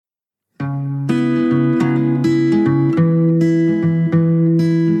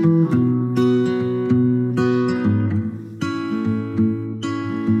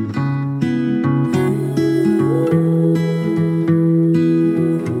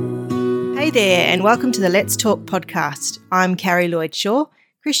Hey there, and welcome to the Let's Talk podcast. I'm Carrie Lloyd-Shaw,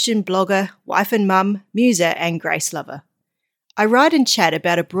 Christian blogger, wife and mum, muser, and grace lover. I write and chat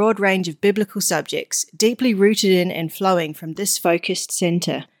about a broad range of biblical subjects, deeply rooted in and flowing from this focused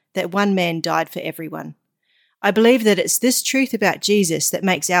centre that one man died for everyone. I believe that it's this truth about Jesus that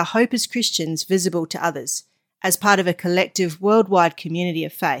makes our hope as Christians visible to others, as part of a collective worldwide community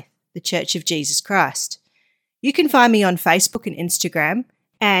of faith, the Church of Jesus Christ. You can find me on Facebook and Instagram,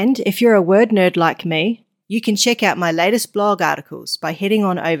 and if you're a word nerd like me, you can check out my latest blog articles by heading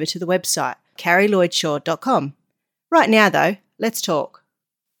on over to the website, carrielloydshaw.com. Right now, though, let's talk.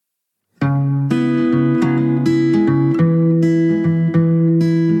 I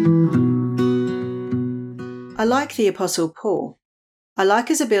like the Apostle Paul. I like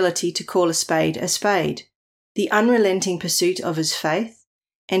his ability to call a spade, the unrelenting pursuit of his faith,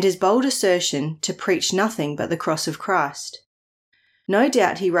 and his bold assertion to preach nothing but the cross of Christ. No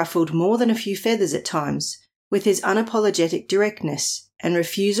doubt he ruffled more than a few feathers at times with his unapologetic directness and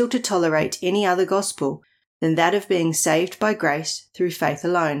refusal to tolerate any other gospel than that of being saved by grace through faith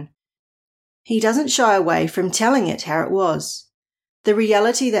alone. He doesn't shy away from telling it how it was, the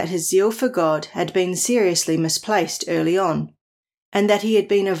reality that his zeal for God had been seriously misplaced early on, and that he had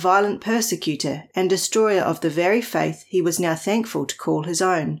been a violent persecutor and destroyer of the very faith he was now thankful to call his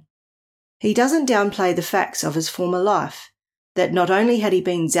own. He doesn't downplay the facts of his former life, that not only had he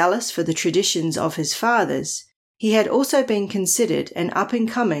been zealous for the traditions of his fathers, he had also been considered an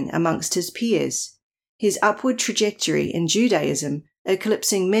up-and-coming amongst his peers, his upward trajectory in Judaism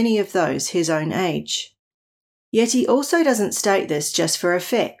eclipsing many of those his own age. Yet he also doesn't state this just for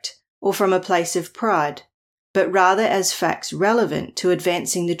effect or from a place of pride, but rather as facts relevant to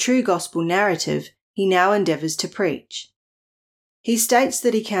advancing the true gospel narrative he now endeavours to preach. He states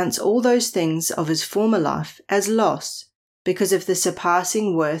that he counts all those things of his former life as loss because of the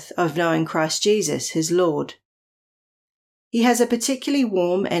surpassing worth of knowing Christ Jesus, his Lord. He has a particularly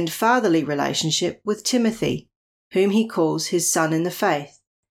warm and fatherly relationship with Timothy, whom he calls his son in the faith,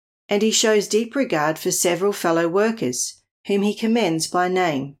 and he shows deep regard for several fellow workers, whom he commends by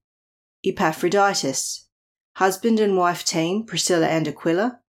name: Epaphroditus, husband and wife team Priscilla and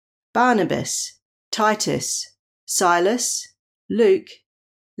Aquila, Barnabas, Titus, Silas, Luke,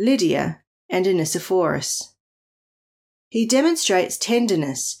 Lydia, and Onesiphorus. He demonstrates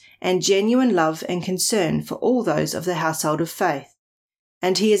tenderness and genuine love and concern for all those of the household of faith,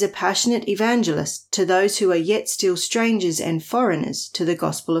 and he is a passionate evangelist to those who are yet still strangers and foreigners to the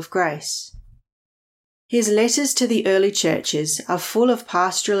gospel of grace. His letters to the early churches are full of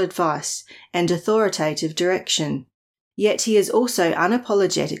pastoral advice and authoritative direction, yet he is also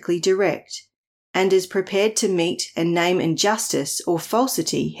unapologetically direct, and is prepared to meet and name injustice or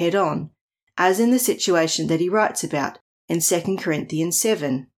falsity head-on, as in the situation that he writes about in 2 Corinthians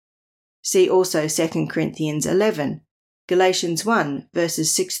 7. See also 2 Corinthians 11, Galatians 1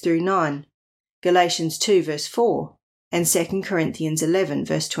 verses 6 through 9, Galatians 2 verse 4, and 2 Corinthians 11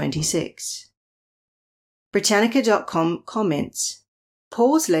 verse 26. Britannica.com comments,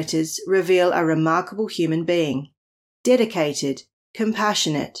 Paul's letters reveal a remarkable human being, dedicated,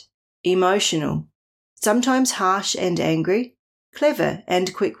 compassionate, emotional, sometimes harsh and angry, clever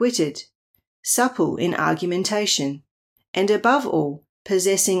and quick-witted, supple in argumentation, and above all,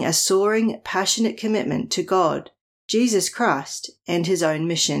 possessing a soaring, passionate commitment to God, Jesus Christ, and his own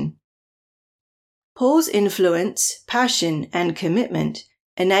mission. Paul's influence, passion, and commitment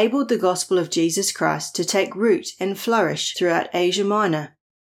enabled the gospel of Jesus Christ to take root and flourish throughout Asia Minor,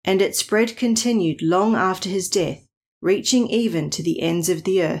 and its spread continued long after his death, reaching even to the ends of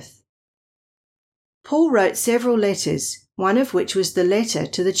the earth. Paul wrote several letters, one of which was the letter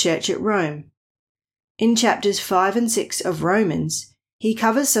to the church at Rome. In chapters 5 and 6 of Romans, he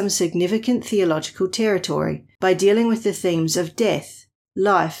covers some significant theological territory by dealing with the themes of death,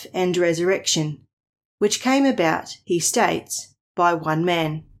 life, and resurrection, which came about, he states, by one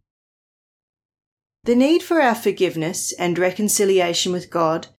man. The need for our forgiveness and reconciliation with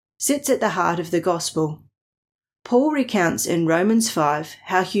God sits at the heart of the gospel. Paul recounts in Romans 5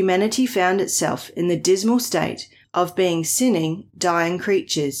 how humanity found itself in the dismal state of being sinning, dying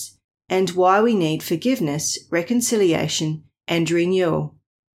creatures, and why we need forgiveness, reconciliation, and renewal.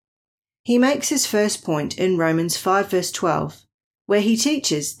 He makes his first point in Romans 5 verse 12, where he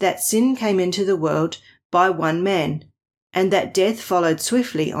teaches that sin came into the world by one man, and that death followed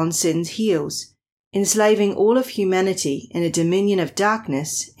swiftly on sin's heels, enslaving all of humanity in a dominion of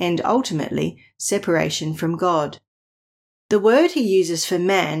darkness and ultimately separation from God. The word he uses for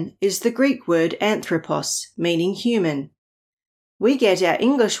man is the Greek word anthropos, meaning human. We get our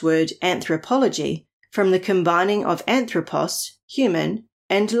English word anthropology from the combining of anthropos, human,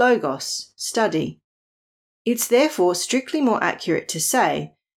 and logos, study. It's therefore strictly more accurate to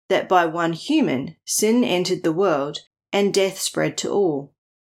say that by one human sin entered the world and death spread to all.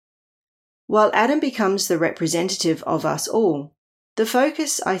 While Adam becomes the representative of us all, the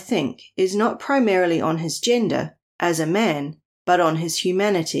focus, I think, is not primarily on his gender as a man, but on his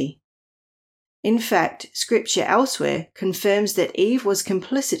humanity. In fact, Scripture elsewhere confirms that Eve was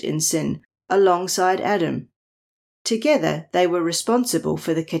complicit in sin alongside Adam. Together, they were responsible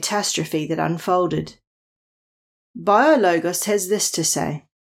for the catastrophe that unfolded. BioLogos has this to say: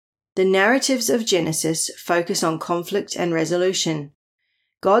 the narratives of Genesis focus on conflict and resolution.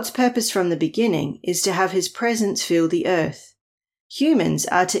 God's purpose from the beginning is to have his presence fill the earth. Humans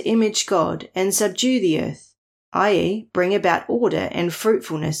are to image God and subdue the earth, i.e., bring about order and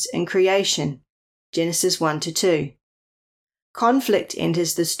fruitfulness in creation. Genesis 1-2. Conflict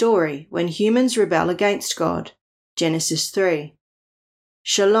enters the story when humans rebel against God. Genesis 3.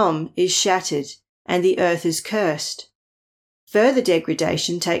 Shalom is shattered and the earth is cursed. Further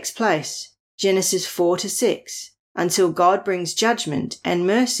degradation takes place. Genesis 4-6. Until God brings judgment and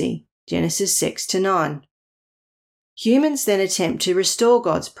mercy. Genesis 6-9. Humans then attempt to restore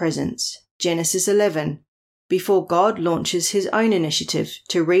God's presence. Genesis 11. Before God launches his own initiative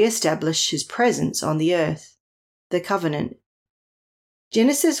to re-establish his presence on the earth, the covenant.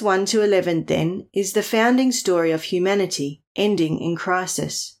 Genesis 1-11 then is the founding story of humanity ending in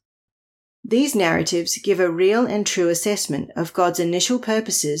crisis. These narratives give a real and true assessment of God's initial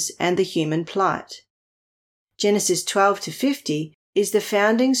purposes and the human plight. Genesis 12-50 is the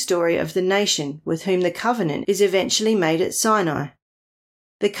founding story of the nation with whom the covenant is eventually made at Sinai.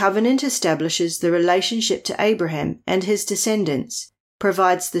 The covenant establishes the relationship to Abraham and his descendants,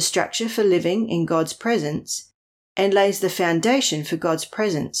 provides the structure for living in God's presence, and lays the foundation for God's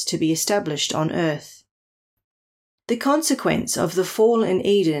presence to be established on earth. The consequence of the fall in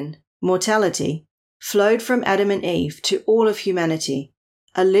Eden, mortality, flowed from Adam and Eve to all of humanity,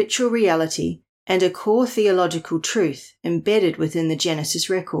 a literal reality and a core theological truth embedded within the Genesis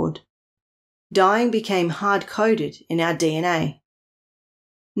record. Dying became hard-coded in our DNA.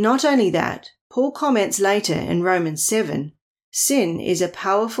 Not only that, Paul comments later in Romans 7, sin is a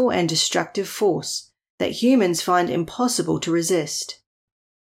powerful and destructive force that humans find impossible to resist.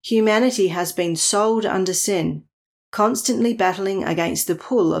 Humanity has been sold under sin, constantly battling against the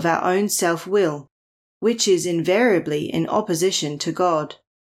pull of our own self-will, which is invariably in opposition to God.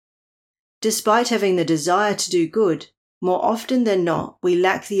 Despite having the desire to do good, more often than not we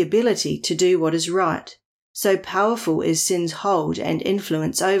lack the ability to do what is right, so powerful is sin's hold and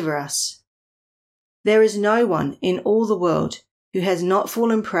influence over us. There is no one in all the world who has not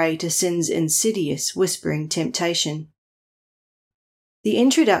fallen prey to sin's insidious whispering temptation. The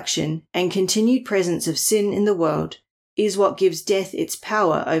introduction and continued presence of sin in the world is what gives death its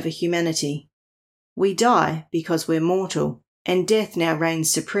power over humanity. We die because we're mortal, and death now reigns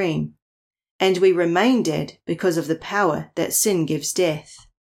supreme, and we remain dead because of the power that sin gives death.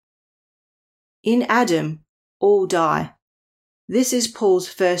 In Adam, all die. This is Paul's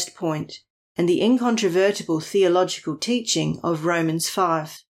first point, and the incontrovertible theological teaching of Romans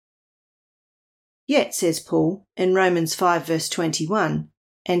 5. Yet, says Paul in Romans 5 verse 21,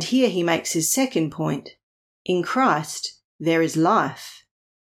 and here he makes his second point, in Christ there is life.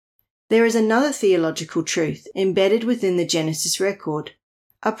 There is another theological truth embedded within the Genesis record,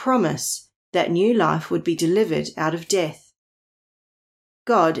 a promise that new life would be delivered out of death.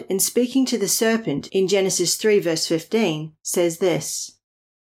 God, in speaking to the serpent in Genesis 3 verse 15, says this,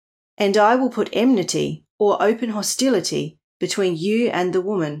 "And I will put enmity or open hostility between you and the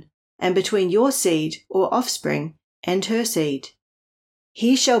woman, and between your seed or offspring and her seed.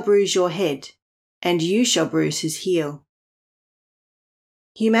 He shall bruise your head, and you shall bruise his heel."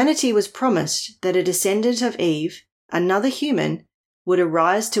 Humanity was promised that a descendant of Eve, another human, would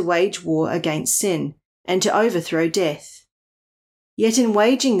arise to wage war against sin and to overthrow death. Yet in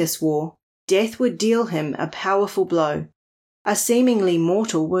waging this war, death would deal him a powerful blow, a seemingly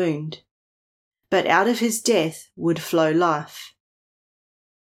mortal wound. But out of his death would flow life.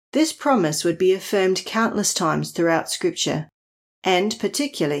 This promise would be affirmed countless times throughout Scripture, and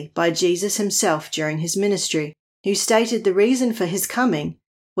particularly by Jesus himself during his ministry, who stated the reason for his coming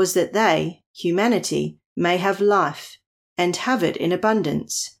was that they, humanity, may have life, and have it in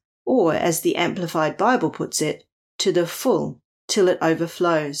abundance, or, as the Amplified Bible puts it, to the full, till it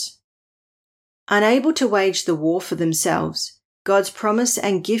overflows. Unable to wage the war for themselves, God's promise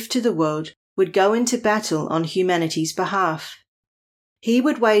and gift to the world would go into battle on humanity's behalf. He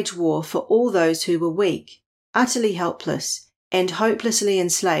would wage war for all those who were weak, utterly helpless, and hopelessly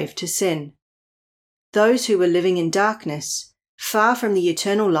enslaved to sin. Those who were living in darkness, far from the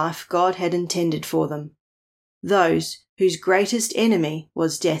eternal life God had intended for them, those whose greatest enemy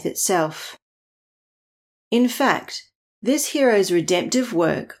was death itself. In fact, this hero's redemptive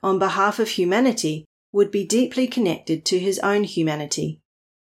work on behalf of humanity would be deeply connected to his own humanity.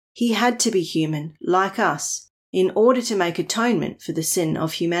 He had to be human, like us, in order to make atonement for the sin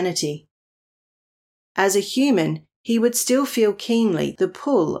of humanity. As a human, he would still feel keenly the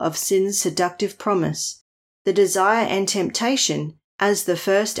pull of sin's seductive promise, the desire and temptation, as the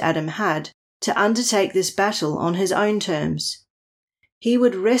first Adam had, to undertake this battle on his own terms. He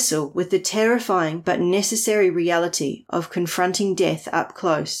would wrestle with the terrifying but necessary reality of confronting death up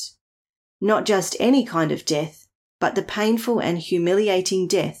close. Not just any kind of death, but the painful and humiliating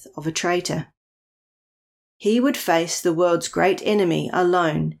death of a traitor. He would face the world's great enemy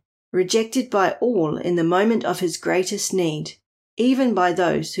alone, rejected by all in the moment of his greatest need, even by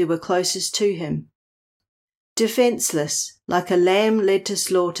those who were closest to him. Defenseless, like a lamb led to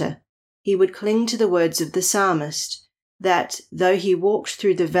slaughter, he would cling to the words of the psalmist, that, though he walked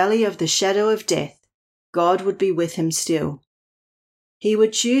through the valley of the shadow of death, God would be with him still. He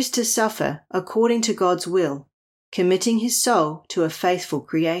would choose to suffer according to God's will, committing his soul to a faithful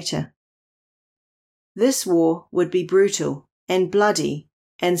Creator. This war would be brutal and bloody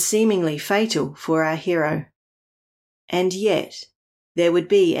and seemingly fatal for our hero. And yet, there would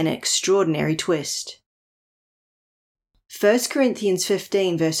be an extraordinary twist. 1 Corinthians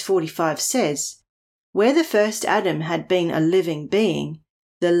 15 verse 45 says, "Where the first Adam had been a living being,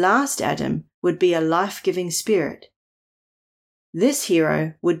 the last Adam would be a life-giving spirit." This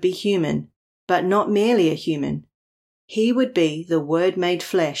hero would be human, but not merely a human. He would be the Word made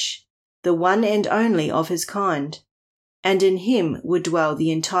flesh, the one and only of his kind, and in him would dwell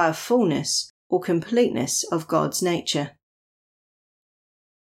the entire fullness or completeness of God's nature.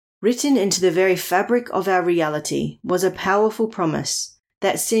 Written into the very fabric of our reality was a powerful promise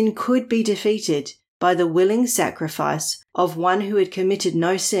that sin could be defeated by the willing sacrifice of one who had committed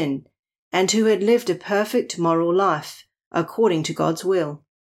no sin and who had lived a perfect moral life according to God's will.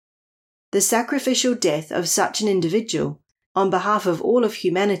 The sacrificial death of such an individual on behalf of all of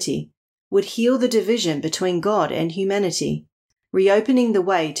humanity would heal the division between God and humanity, reopening the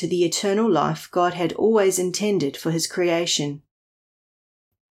way to the eternal life God had always intended for his creation.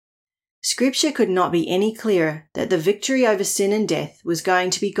 Scripture could not be any clearer that the victory over sin and death was going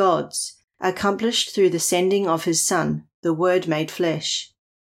to be God's, accomplished through the sending of his Son, the Word made flesh.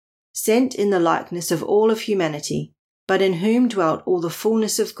 Sent in the likeness of all of humanity, but in whom dwelt all the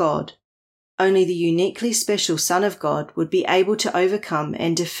fullness of God, only the uniquely special Son of God would be able to overcome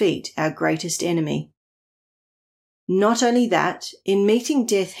and defeat our greatest enemy. Not only that, in meeting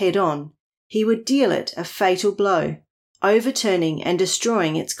death head-on, he would deal it a fatal blow, overturning and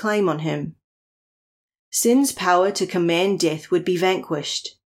destroying its claim on him. Sin's power to command death would be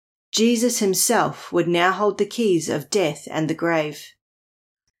vanquished. Jesus himself would now hold the keys of death and the grave.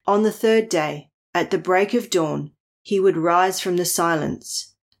 On the third day, at the break of dawn, he would rise from the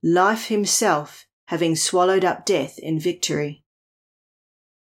silence, life himself having swallowed up death in victory.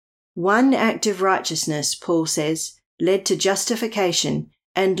 One act of righteousness, Paul says, led to justification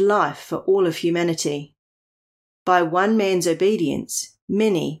and life for all of humanity. By one man's obedience,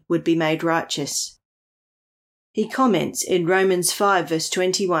 many would be made righteous. He comments in Romans 5 verse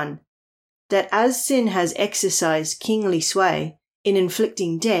 21 that as sin has exercised kingly sway in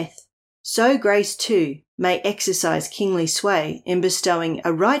inflicting death, so grace too may exercise kingly sway in bestowing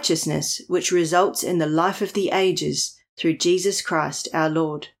a righteousness which results in the life of the ages through Jesus Christ our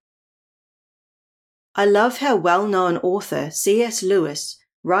Lord. I love how well-known author C.S. Lewis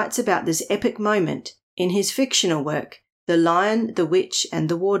writes about this epic moment in his fictional work, The Lion, the Witch, and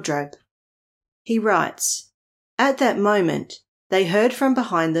the Wardrobe. He writes, "At that moment, they heard from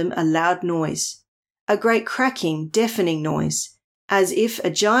behind them a loud noise, a great cracking, deafening noise, as if a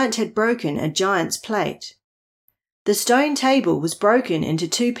giant had broken a giant's plate. The stone table was broken into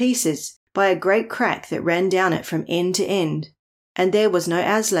 2 pieces by a great crack that ran down it from end to end, and there was no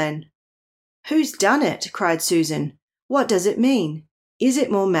Aslan. 'Who's done it?' cried Susan. 'What does it mean? Is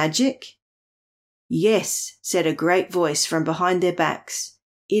it more magic?' 'Yes,' said a great voice from behind their backs.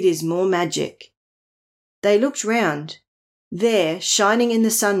 'It is more magic.' They looked round. There, shining in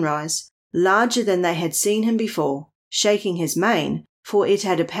the sunrise, larger than they had seen him before, shaking his mane, for it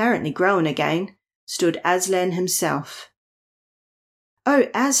had apparently grown again, stood Aslan himself. 'Oh,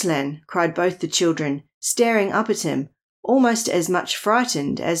 Aslan!' cried both the children, staring up at him, almost as much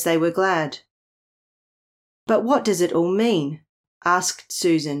frightened as they were glad. 'But what does it all mean?' asked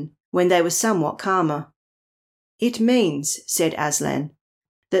Susan, when they were somewhat calmer. 'It means,' said Aslan,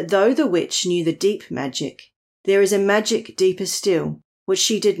 'that though the witch knew the deep magic, there is a magic deeper still, which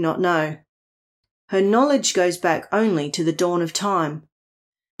she did not know. Her knowledge goes back only to the dawn of time.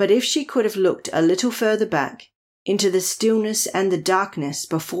 But if she could have looked a little further back, into the stillness and the darkness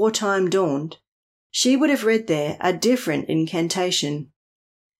before time dawned, she would have read there a different incantation.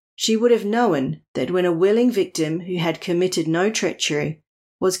 She would have known that when a willing victim who had committed no treachery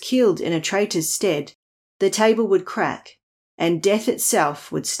was killed in a traitor's stead, the table would crack, and death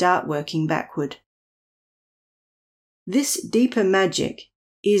itself would start working backward. This deeper magic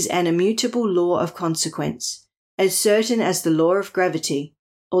is an immutable law of consequence, as certain as the law of gravity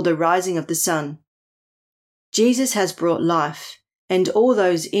or the rising of the sun. Jesus has brought life, and all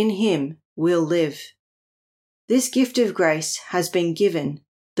those in him will live. This gift of grace has been given,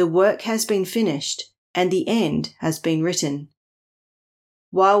 the work has been finished, and the end has been written.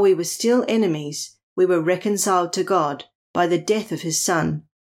 While we were still enemies, we were reconciled to God by the death of his Son,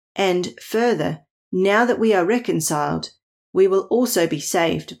 and further, now that we are reconciled, we will also be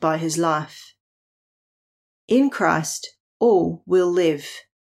saved by his life. In Christ, all will live.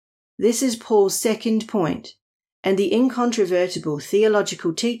 This is Paul's second point, and the incontrovertible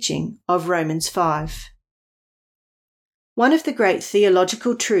theological teaching of Romans 5. One of the great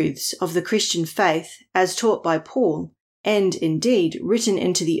theological truths of the Christian faith, as taught by Paul, and indeed written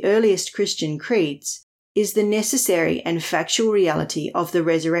into the earliest Christian creeds, is the necessary and factual reality of the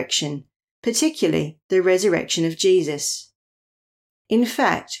resurrection, particularly the resurrection of Jesus. In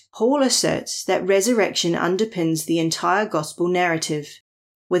fact, Paul asserts that resurrection underpins the entire gospel narrative,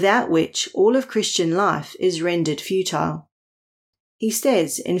 without which all of Christian life is rendered futile. He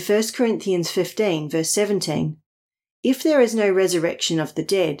says in 1 Corinthians 15, verse 17, "If there is no resurrection of the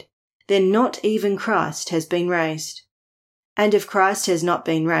dead, then not even Christ has been raised. And if Christ has not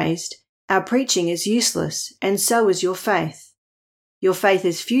been raised, our preaching is useless, and so is your faith. Your faith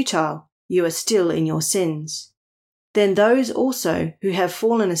is futile, you are still in your sins. Then those also who have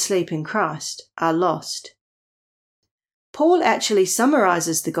fallen asleep in Christ are lost." Paul actually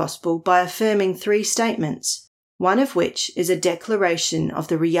summarizes the gospel by affirming three statements, one of which is a declaration of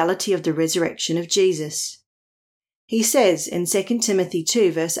the reality of the resurrection of Jesus. He says in 2 Timothy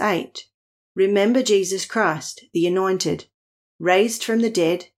 2 verse 8, "Remember Jesus Christ, the Anointed, raised from the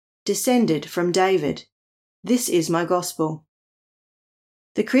dead, descended from David. This is my gospel."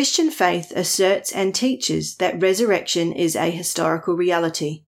 The Christian faith asserts and teaches that resurrection is a historical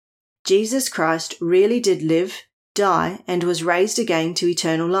reality. Jesus Christ really did live, die, and was raised again to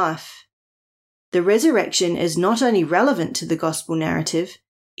eternal life. The resurrection is not only relevant to the gospel narrative,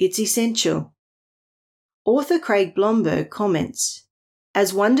 it's essential. Author Craig Blomberg comments,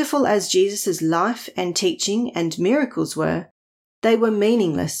 "As wonderful as Jesus' life and teaching and miracles were, they were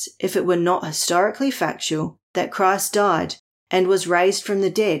meaningless if it were not historically factual that Christ died and was raised from the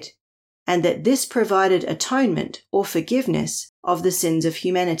dead, and that this provided atonement or forgiveness of the sins of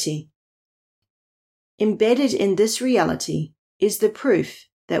humanity. Embedded in this reality is the proof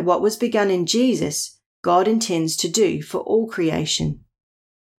that what was begun in Jesus, God intends to do for all creation."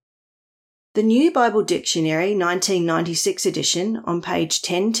 The New Bible Dictionary 1996 edition on page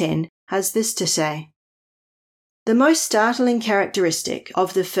 1010 has this to say, "The most startling characteristic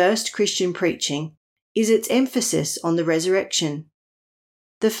of the first Christian preaching is its emphasis on the resurrection.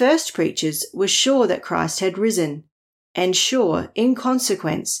 The first preachers were sure that Christ had risen, and sure, in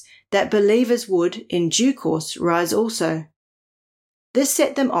consequence, that believers would, in due course, rise also. This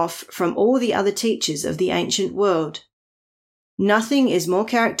set them off from all the other teachers of the ancient world. Nothing is more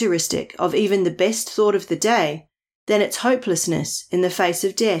characteristic of even the best thought of the day than its hopelessness in the face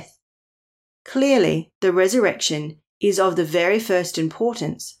of death. Clearly, the resurrection is of the very first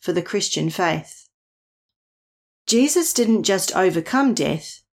importance for the Christian faith." Jesus didn't just overcome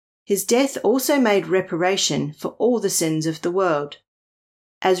death, his death also made reparation for all the sins of the world.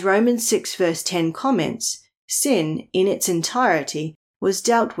 As Romans 6 verse 10 comments, sin in its entirety was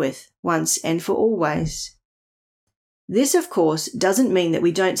dealt with once and for always. This, of course, doesn't mean that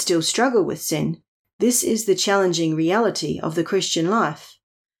we don't still struggle with sin. This is the challenging reality of the Christian life,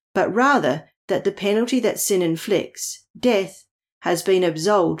 but rather that the penalty that sin inflicts, death, has been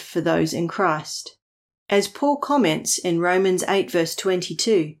absolved for those in Christ. As Paul comments in Romans 8 verse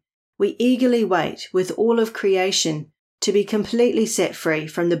 22, we eagerly wait with all of creation to be completely set free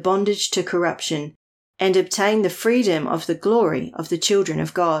from the bondage to corruption and obtain the freedom of the glory of the children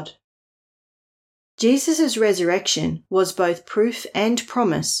of God. Jesus' resurrection was both proof and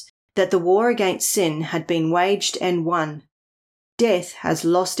promise that the war against sin had been waged and won. Death has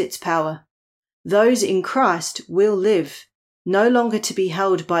lost its power. Those in Christ will live, no longer to be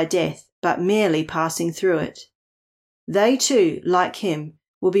held by death, but merely passing through it. They too, like him,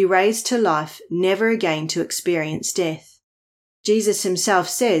 will be raised to life, never again to experience death. Jesus himself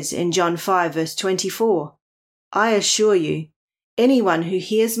says in John 5 verse 24, "I assure you, anyone who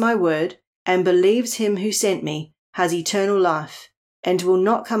hears my word and believes him who sent me has eternal life, and will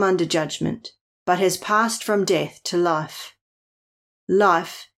not come under judgment, but has passed from death to life."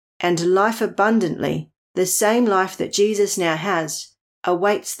 Life, and life abundantly, the same life that Jesus now has,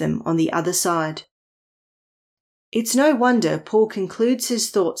 awaits them on the other side. It's no wonder Paul concludes his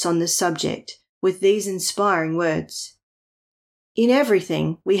thoughts on this subject with these inspiring words. In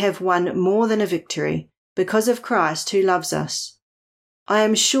everything we have won more than a victory because of Christ who loves us. I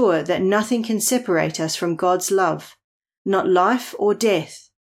am sure that nothing can separate us from God's love, not life or death,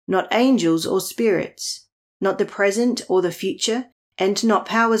 not angels or spirits, not the present or the future, and not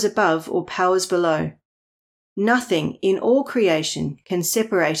powers above or powers below. Nothing in all creation can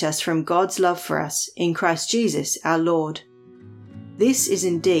separate us from God's love for us in Christ Jesus our Lord. This is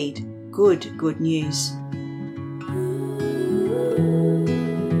indeed good news.